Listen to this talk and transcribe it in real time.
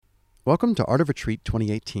Welcome to Art of Retreat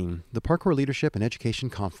 2018, the Parkour Leadership and Education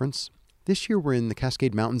Conference. This year we're in the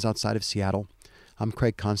Cascade Mountains outside of Seattle. I'm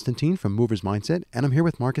Craig Constantine from Movers Mindset, and I'm here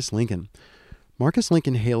with Marcus Lincoln. Marcus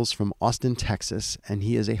Lincoln hails from Austin, Texas, and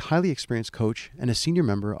he is a highly experienced coach and a senior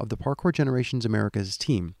member of the Parkour Generations Americas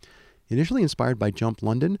team. Initially inspired by Jump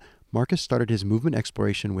London, Marcus started his movement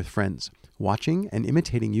exploration with friends, watching and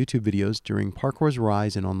imitating YouTube videos during parkour's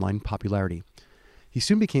rise in online popularity. He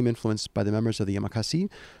soon became influenced by the members of the Yamakasi,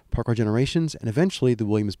 Parkour Generations, and eventually the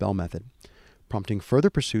Williams Bell Method, prompting further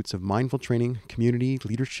pursuits of mindful training, community,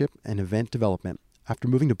 leadership, and event development. After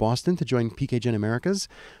moving to Boston to join PKGen Americas,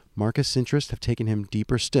 Marcus' interests have taken him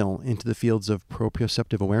deeper still into the fields of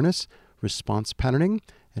proprioceptive awareness, response patterning,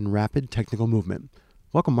 and rapid technical movement.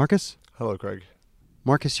 Welcome, Marcus. Hello, Craig.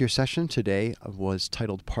 Marcus, your session today was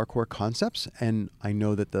titled Parkour Concepts, and I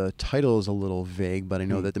know that the title is a little vague, but I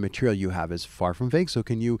know that the material you have is far from vague, so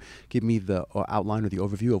can you give me the outline or the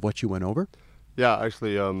overview of what you went over? Yeah,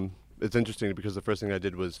 actually, it's interesting because the first thing I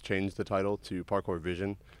did was change the title to Parkour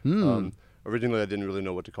Vision. Originally, I didn't really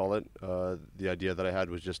know what to call it. The idea that I had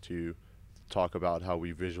was just to talk about how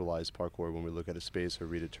we visualize parkour when we look at a space or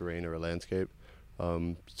read a terrain or a landscape.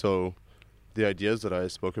 So the ideas that I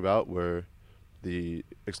spoke about were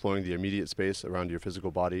exploring the immediate space around your physical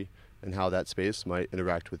body and how that space might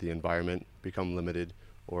interact with the environment, become limited,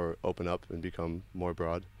 or open up and become more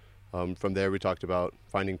broad. From there, we talked about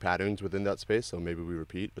finding patterns within that space, so maybe we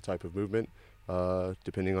repeat a type of movement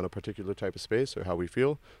depending on a particular type of space or how we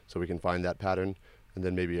feel, so we can find that pattern and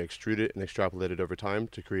then maybe extrude it and extrapolate it over time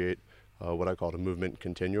to create what I call a movement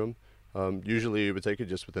continuum. Usually it would take it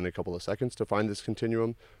just within a couple of seconds to find this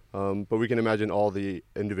continuum, but we can imagine all the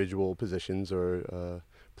individual positions or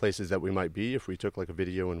places that we might be if we took like a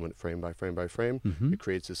video and went frame by frame by frame. It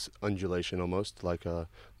creates this undulation, almost like a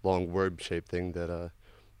long word-shaped thing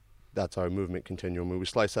that's our movement continuum. When we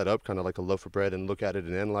slice that up kind of like a loaf of bread and look at it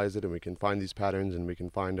and analyze it, and we can find these patterns and we can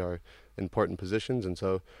find our important positions. And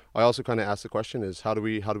so I also kind of ask the question is how do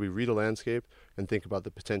we read a landscape and think about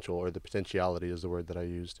the potential, or the potentiality is the word that I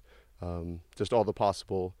used. Just all the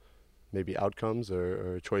possible maybe outcomes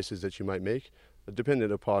or choices that you might make,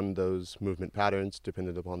 dependent upon those movement patterns,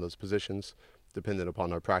 dependent upon those positions, dependent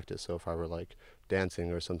upon our practice. So if I were like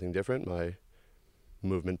dancing or something different, my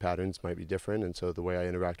movement patterns might be different, and so the way I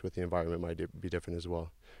interact with the environment might be different as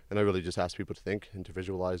well. And I really just ask people to think and to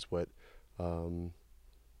visualize what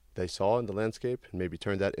they saw in the landscape, and maybe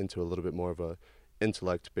turn that into a little bit more of a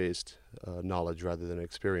intellect-based knowledge rather than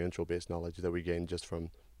experiential-based knowledge that we gain just from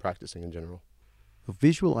practicing in general.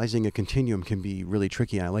 Visualizing a continuum can be really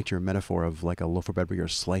tricky, and I liked your metaphor of like a loaf of bread where you're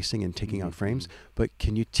slicing and taking out frames. But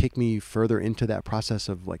can you take me further into that process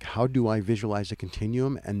of like how do I visualize a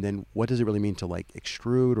continuum, and then what does it really mean to like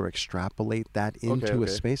extrude or extrapolate that into a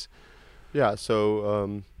space? Yeah,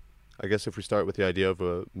 so I guess if we start with the idea of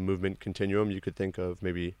a movement continuum, you could think of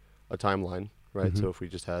maybe a timeline, right? So if we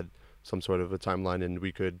just had some sort of a timeline and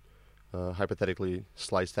we could hypothetically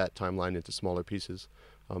slice that timeline into smaller pieces.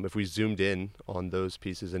 If we zoomed in on those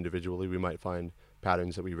pieces individually, we might find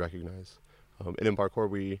patterns that we recognize. And in parkour,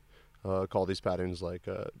 we call these patterns like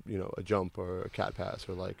a jump or a cat pass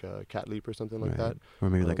or like a cat leap or something like that. Or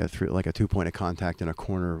maybe like a 2-point of contact in a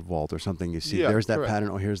corner vault or something. You see, there's that pattern.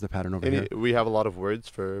 Oh, here's the pattern over here. We have a lot of words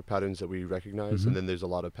for patterns that we recognize, and then there's a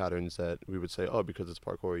lot of patterns that we would say, oh, because it's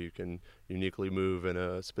parkour, you can uniquely move in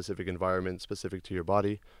a specific environment specific to your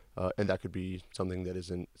body, and that could be something that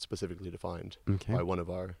isn't specifically defined by one of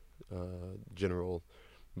our general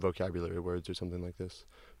vocabulary words or something like this.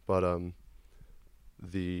 But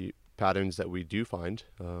the patterns that we do find,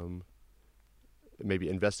 maybe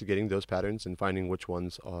investigating those patterns and finding which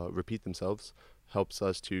ones repeat themselves helps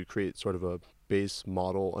us to create sort of a base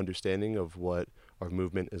model understanding of what our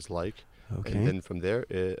movement is like. And then from there,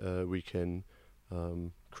 we can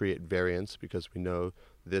create variance because we know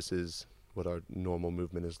this is what our normal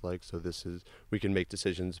movement is like. So we can make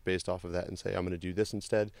decisions based off of that and say, I'm going to do this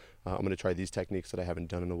instead. I'm going to try these techniques that I haven't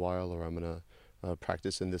done in a while, or I'm going to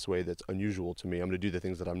practice in this way that's unusual to me. I'm going to do the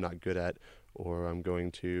things that I'm not good at, or I'm going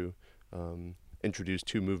to introduce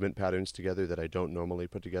two movement patterns together that I don't normally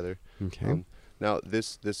put together. Now,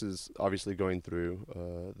 this is obviously going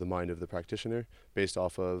through the mind of the practitioner based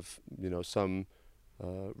off of some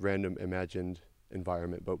random imagined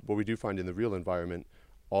environment. But what we do find in the real environment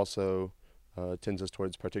also tends us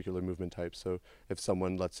towards particular movement types. So if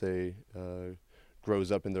someone, let's say,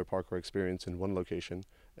 grows up in their parkour experience in one location,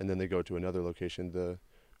 and then they go to another location, the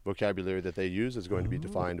vocabulary that they use is going to be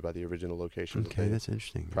defined by the original location that Okay, they that's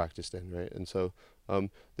interesting. practiced in, right? And so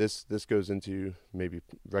this goes into maybe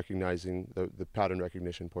recognizing the pattern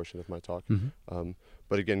recognition portion of my talk.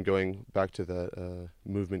 But again, going back to the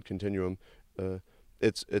movement continuum,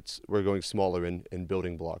 we're going smaller in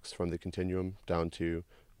building blocks from the continuum down to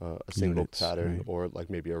a single Units, pattern, right. or like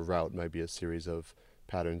maybe a route might be a series of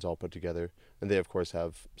patterns all put together. And they of course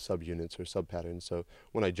have subunits or subpatterns. So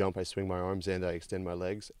when I jump, I swing my arms and I extend my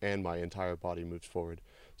legs, and my entire body moves forward.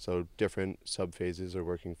 So different subphases are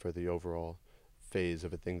working for the overall phase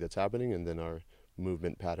of a thing that's happening, and then our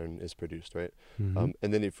movement pattern is produced, right? And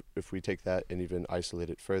then if we take that and even isolate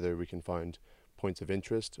it further, we can find points of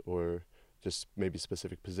interest or just maybe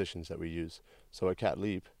specific positions that we use. So a cat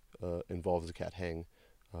leap involves a cat hang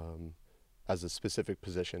as a specific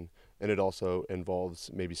position, and it also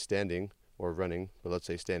involves maybe standing or running, but let's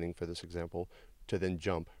say standing for this example, to then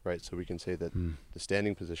jump, right? So we can say that the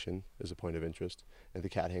standing position is a point of interest, and the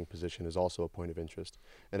cat hang position is also a point of interest.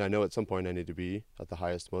 And I know at some point I need to be at the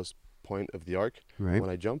highest most point of the arc Right. when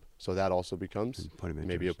I jump, so that also becomes Point of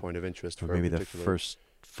maybe a interest. point of interest Or for maybe a the particular first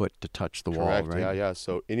foot to touch the wall, correct, right? yeah.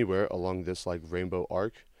 So anywhere along this like rainbow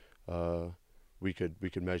arc, we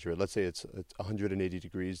could measure it. Let's say it's 180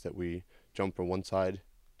 degrees that we jump from one side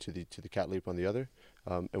to the cat leap on the other,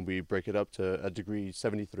 and we break it up to a degree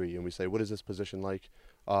 73, and we say, what is this position like?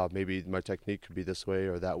 Maybe my technique could be this way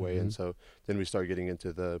or that way, and so then we start getting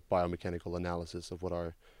into the biomechanical analysis of what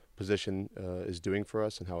our position is doing for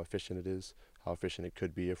us and how efficient it is, how efficient it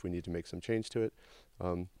could be if we need to make some change to it.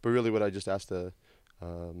 But really what I just asked the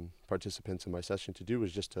participants in my session to do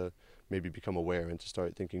was just to maybe become aware and to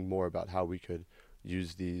start thinking more about how we could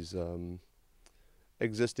use these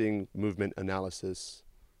existing movement analysis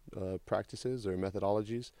practices or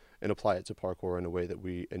methodologies and apply it to parkour in a way that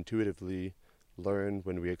we intuitively learn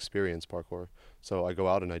when we experience parkour. So I go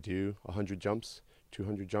out and I do 100 jumps,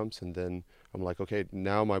 200 jumps, and then I'm like, okay,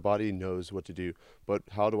 now my body knows what to do, but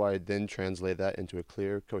how do I then translate that into a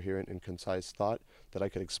clear, coherent, and concise thought that I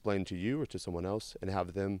could explain to you or to someone else and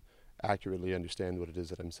have them accurately understand what it is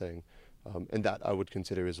that I'm saying? And that I would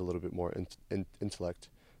consider is a little bit more intellect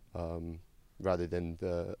rather than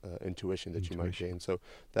the intuition that you might gain. So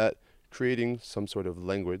that creating some sort of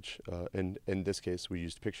language, and in this case we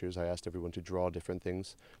used pictures. I asked everyone to draw different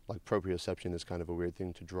things, like proprioception is kind of a weird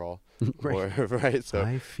thing to draw. Right. Or, right, so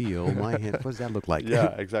I feel my hand. What does that look like?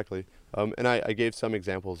 yeah, exactly. And I gave some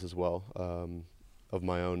examples as well of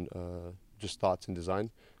my own just thoughts in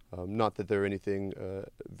design. Not that they're anything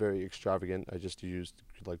very extravagant. I just used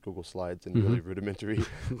like Google Slides and really rudimentary,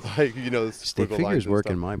 like, you know, Stick squiggle lines figures and work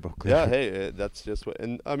stuff. in my book. Yeah, hey, that's just what.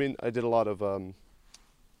 And I mean, I did a lot of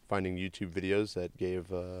finding YouTube videos that gave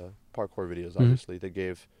parkour videos. Obviously, that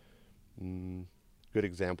gave good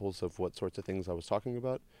examples of what sorts of things I was talking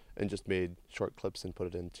about, and just made short clips and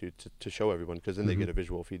put it in to show everyone, because then they get a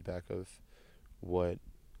visual feedback of what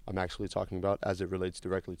I'm actually talking about as it relates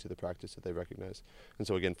directly to the practice that they recognize. And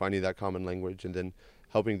so again, finding that common language and then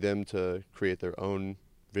helping them to create their own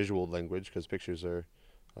visual language, because pictures are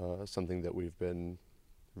something that we've been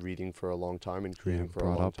reading for a long time and creating for a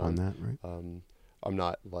long brought up time. on that, right? I'm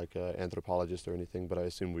not like an anthropologist or anything, but I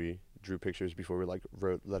assume we drew pictures before we like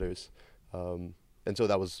wrote letters. And so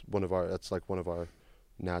that's like one of our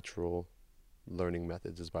natural learning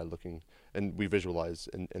methods, is by looking, and we visualize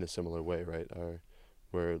in a similar way, right?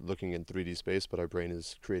 We're looking in 3D space, but our brain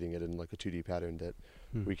is creating it in like a 2D pattern that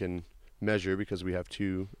we can measure, because we have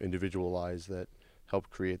two individual eyes that help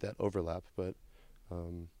create that overlap. But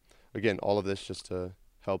again, all of this just to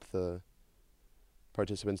help the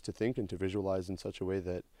participants to think and to visualize in such a way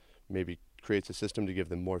that maybe creates a system to give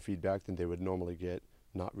them more feedback than they would normally get,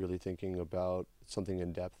 not really thinking about something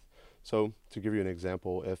in depth. So to give you an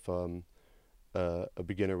example, if a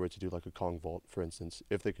beginner were to do like a Kong vault, for instance,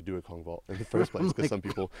 if they could do a Kong vault in the first place, because some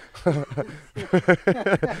people right.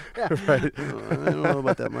 I don't know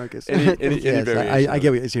about that, Marcus. Any Yes, variation I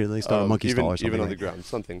get what you're saying. They start a monkey even, stall or something. even on right? the ground,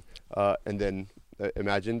 something, and then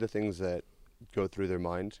imagine the things that go through their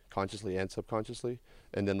mind consciously and subconsciously,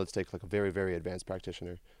 and then let's take like a very, very advanced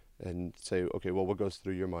practitioner and say, okay, well, what goes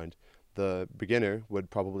through your mind? The beginner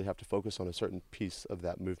would probably have to focus on a certain piece of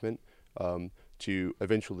that movement to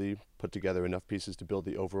eventually put together enough pieces to build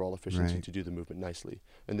the overall efficiency Right. to do the movement nicely.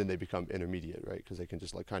 And then they become intermediate, right? Because they can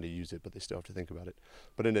just like kind of use it, but they still have to think about it.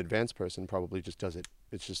 But an advanced person probably just does it.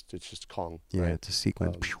 It's just Kong. Yeah, right? it's a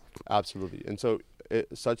sequence. Absolutely. And so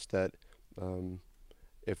such that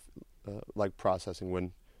if like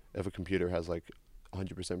processing, if a computer has like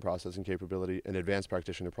 100% processing capability, an advanced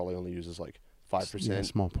practitioner probably only uses like 5%, Yeah, a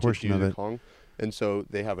small to portion do of the it. Kong. And so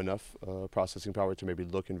they have enough processing power to maybe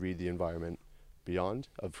look and read the environment beyond.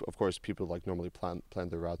 Of course, people like normally plan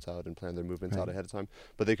their routes out and plan their movements Right. out ahead of time,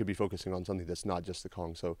 but they could be focusing on something that's not just the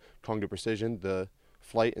Kong. So Kong to precision, the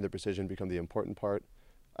flight and the precision become the important part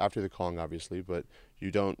after the Kong, obviously, but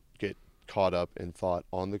you don't get caught up in thought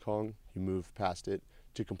on the Kong. You move past it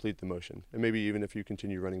to complete the motion. And maybe even if you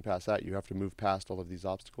continue running past that, you have to move past all of these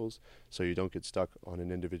obstacles so you don't get stuck on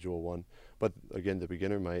an individual one. But again, the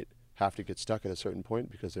beginner might have to get stuck at a certain point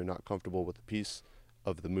because they're not comfortable with the piece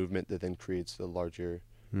of the movement that then creates the larger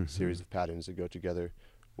series of patterns that go together,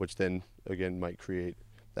 which then again might create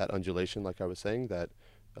that undulation, like I was saying. That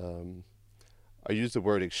I use the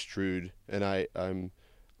word extrude, and I'm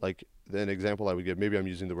like, an example I would give, maybe I'm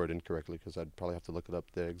using the word incorrectly because I'd probably have to look it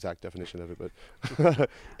up, the exact definition of it, but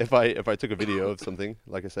if I took a video of something,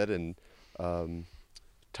 like I said, and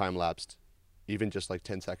time lapsed even just like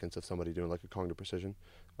 10 seconds of somebody doing like a Kong to precision,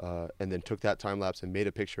 and then took that time lapse and made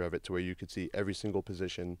a picture of it to where you could see every single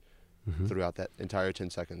position throughout that entire 10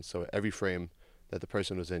 seconds. So every frame that the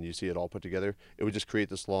person was in, you see it all put together. It would just create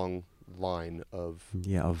this long line of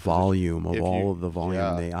a volume of If all you- of the volume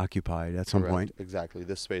yeah. they occupied at some Correct, point. exactly,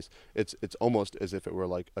 this space. It's almost as if it were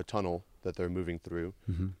like a tunnel that they're moving through.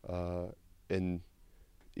 And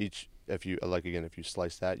each, if you if you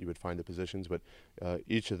slice that, you would find the positions, but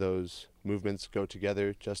each of those movements go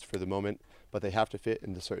together just for the moment, but they have to fit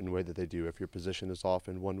in the certain way that they do. If your position is off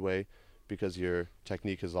in one way because your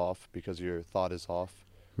technique is off, because your thought is off,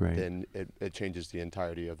 Right. then it changes the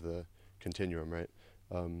entirety of the continuum, right?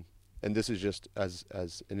 And this is just as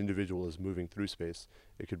an individual is moving through space.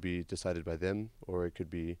 It could be decided by them, or it could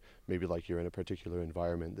be maybe like you're in a particular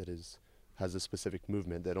environment that has a specific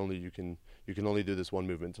movement that only you can only do this one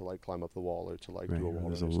movement to like climb up the wall or to like Right. do a Or wall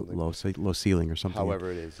there's run a or something. low ceiling or something.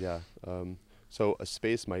 However it is, yeah. So a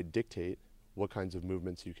space might dictate what kinds of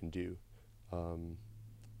movements you can do.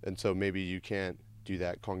 And so maybe you can't do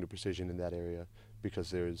that Kong to precision in that area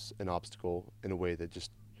because there's an obstacle in a way that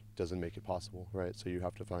just doesn't make it possible, right? So you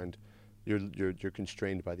have to find, you're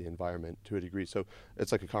constrained by the environment to a degree. So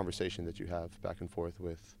it's like a conversation that you have back and forth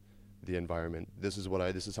with the environment. This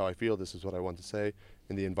is how I feel, this is what I want to say,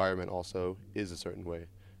 and the environment also is a certain way.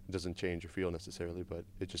 It doesn't change or feel necessarily, but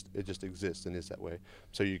it just exists and is that way.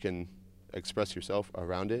 So you can express yourself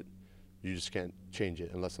around it. You just can't change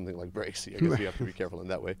it unless something like breaks. I guess you have to be careful in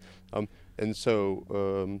that way. And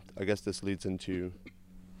so I guess this leads into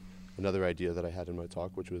another idea that I had in my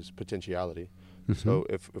talk, which was potentiality. So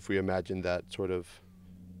if we imagine that sort of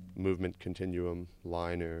movement continuum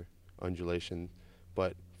line or undulation,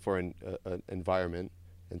 but for an environment,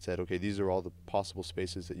 and said, okay, these are all the possible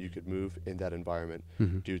spaces that you could move in that environment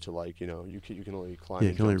due to like, you can only climb. Yeah, you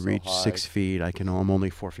and can only jump so reach high. 6 feet. I'm only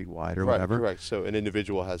 4 feet wide or Right, whatever. correct. So an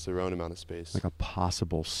individual has their own amount of space. Like a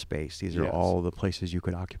possible space. These are Yes. all the places you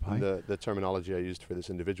could occupy. The terminology I used for this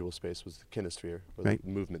individual space was the kinesphere, or Right. the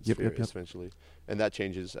movement Yep, sphere, yep, yep. essentially. And that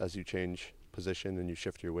changes as you change position and you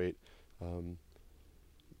shift your weight.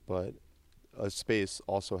 But a space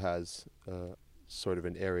also has sort of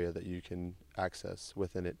an area that you can access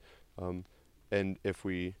within it. And if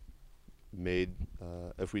we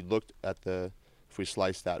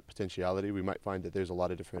slice that potentiality, we might find that there's a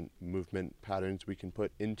lot of different movement patterns we can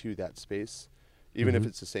put into that space. Even if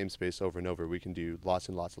it's the same space over and over, we can do lots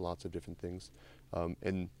and lots and lots of different things.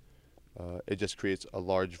 And it just creates a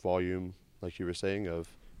large volume, like you were saying, of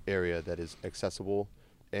area that is accessible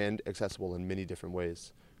and accessible in many different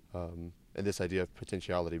ways. And this idea of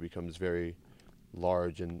potentiality becomes very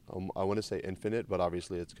large and I want to say infinite, but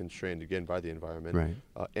obviously it's constrained again by the environment, Right.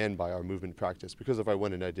 And by our movement practice. Because if I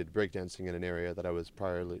went and I did breakdancing in an area that I was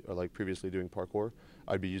previously doing parkour,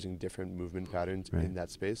 I'd be using different movement patterns Right. in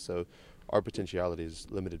that space. So our potentiality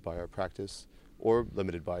is limited by our practice, or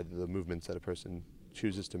limited by the movements that a person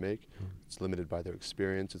chooses to make. It's limited by their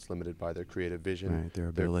experience. It's limited by their creative vision, Right, their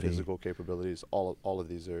ability. physical capabilities. All of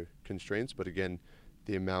these are constraints. But again,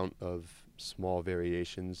 the amount of small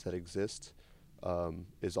variations that exist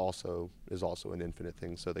is also an infinite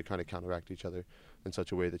thing. So they kind of counteract each other in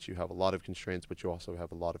such a way that you have a lot of constraints, but you also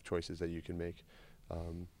have a lot of choices that you can make.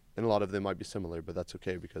 And a lot of them might be similar, but that's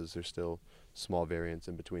okay because there's still small variants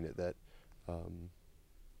in between it that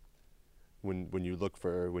when you look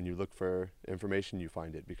for information, you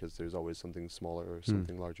find it because there's always something smaller or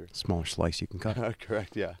something larger. Smaller slice you can cut.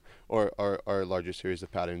 Correct, yeah. Or a larger series of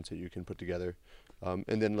patterns that you can put together.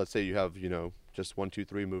 And then let's say you have, just 1, 2,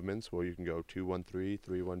 3 movements. Well, you can go 2, 1, 3,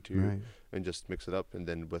 3, 1, 2, Right. and just mix it up. And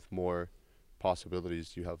then with more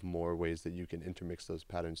possibilities, you have more ways that you can intermix those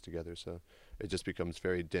patterns together. So it just becomes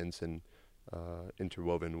very dense and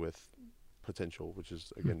interwoven with potential, which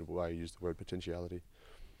is, again, why I use the word potentiality.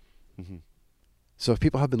 So if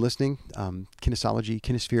people have been listening, kinesiology,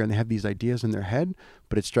 kinesphere, and they have these ideas in their head,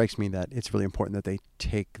 but it strikes me that it's really important that they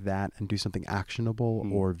take that and do something actionable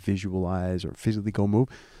or visualize or physically go move.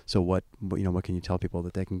 So what can you tell people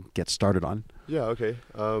that they can get started on? Yeah, okay.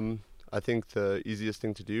 I think the easiest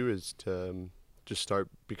thing to do is to just start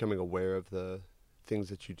becoming aware of the things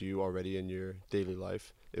that you do already in your daily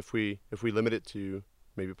life. If we limit it to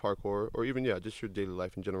maybe parkour or even just your daily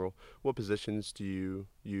life in general, what positions do you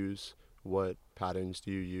use? What patterns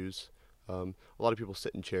do you use? A lot of people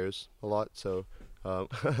sit in chairs a lot, so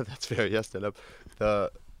that's fair. Yes, stand up.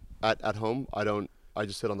 At home, I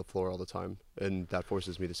just sit on the floor all the time, and that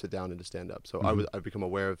forces me to sit down and to stand up. So I've become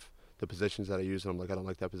aware of the positions that I use, and I'm like, I don't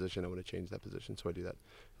like that position. I want to change that position, so I do that.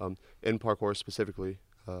 In parkour specifically,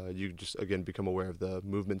 you just again become aware of the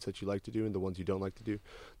movements that you like to do and the ones you don't like to do.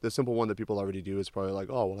 The simple one that people already do is probably like,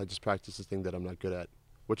 oh, well, I just practice this thing that I'm not good at.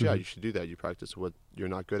 Which, you should do that. You practice what you're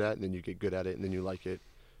not good at, and then you get good at it, and then you like it,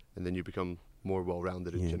 and then you become more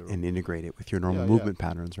well-rounded in general. And integrate it with your normal movement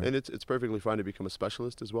patterns, right? And it's perfectly fine to become a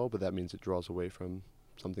specialist as well, but that means it draws away from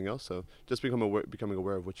something else. So just becoming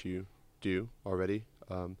aware of what you do already,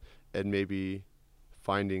 and maybe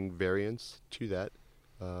finding variants to that.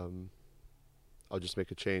 I'll just make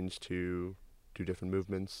a change to do different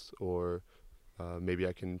movements, or maybe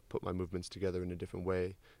I can put my movements together in a different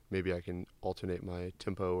way. Maybe I can alternate my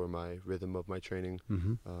tempo or my rhythm of my training.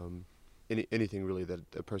 Anything really that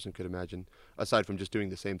a person could imagine, aside from just doing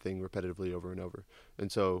the same thing repetitively over and over.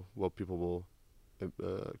 And so what people will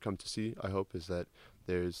come to see, I hope, is that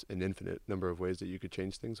there's an infinite number of ways that you could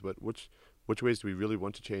change things, but which ways do we really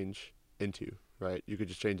want to change into, right? You could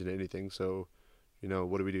just change into anything. So,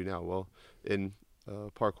 what do we do now? Well, in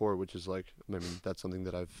parkour, which is that's something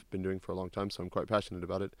that I've been doing for a long time, so I'm quite passionate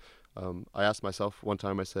about it. I asked myself one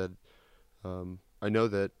time, I said, I know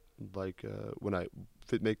that when I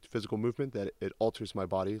make physical movement, that it alters my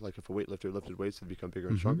body. Like if a weightlifter lifted weights, it'd become bigger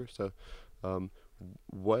and stronger. So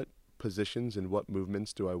what positions and what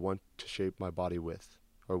movements do I want to shape my body with,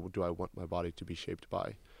 or do I want my body to be shaped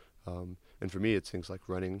by? And for me, it's things like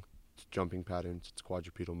running, it's jumping patterns, it's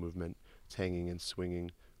quadrupedal movement, it's hanging and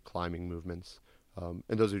swinging, climbing movements. And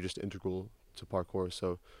those are just integral to parkour.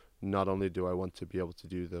 So not only do I want to be able to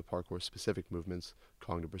do the parkour specific movements,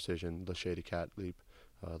 Kong to precision, Lâché to cat leap,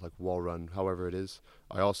 like wall run, however it is,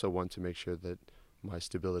 I also want to make sure that my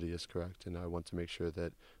stability is correct, and I want to make sure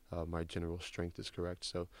that my general strength is correct.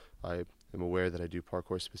 So I am aware that I do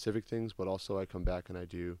parkour specific things, but also I come back and I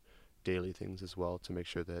do daily things as well to make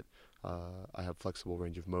sure that I have flexible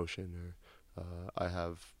range of motion, or I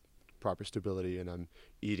have proper stability, and I'm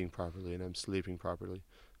eating properly, and I'm sleeping properly.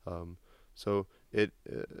 So it,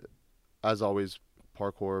 as always,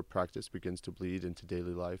 parkour practice begins to bleed into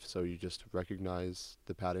daily life. So you just recognize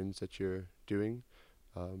the patterns that you're doing,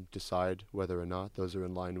 decide whether or not those are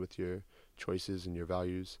in line with your choices and your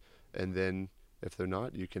values, and then if they're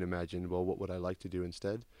not, you can imagine, well, what would I like to do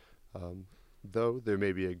instead? Though there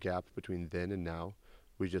may be a gap between then and now,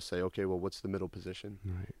 we just say, okay, well, what's the middle position?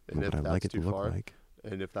 Right. And if that's too far, like?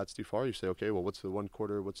 And if that's too far, you say, okay, well, what's the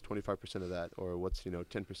 1/4? What's 25% of that? Or what's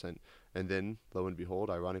 10%? And then, lo and behold,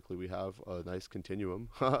 ironically, we have a nice continuum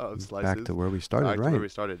of slices. Back to where we started, Back right? to where we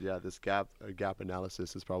started, yeah. This gap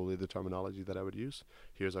analysis is probably the terminology that I would use.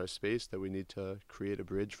 Here's our space that we need to create a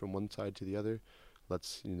bridge from one side to the other.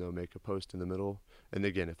 Let's, make a post in the middle. And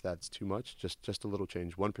again, if that's too much, just a little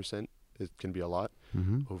change. 1%, it can be a lot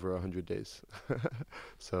over 100 days.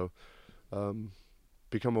 So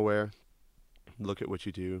become aware. Look at what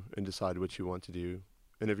you do and decide what you want to do.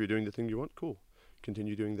 And if you're doing the thing you want, cool.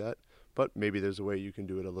 Continue doing that. But maybe there's a way you can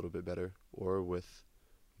do it a little bit better, or with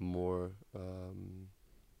more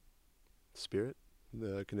spirit.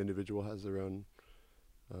 An individual has their own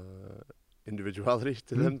individuality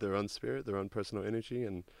to them, their own spirit, their own personal energy.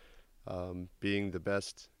 And being the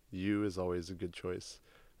best you is always a good choice.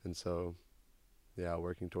 And so, yeah,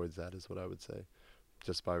 working towards that is what I would say.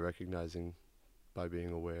 Just by recognizing, by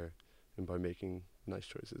being aware, and by making nice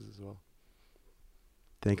choices as well.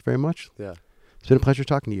 Thank you very much. Yeah. It's been a pleasure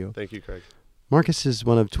talking to you. Thank you, Craig. Marcus is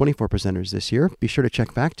one of 24 presenters this year. Be sure to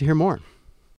check back to hear more.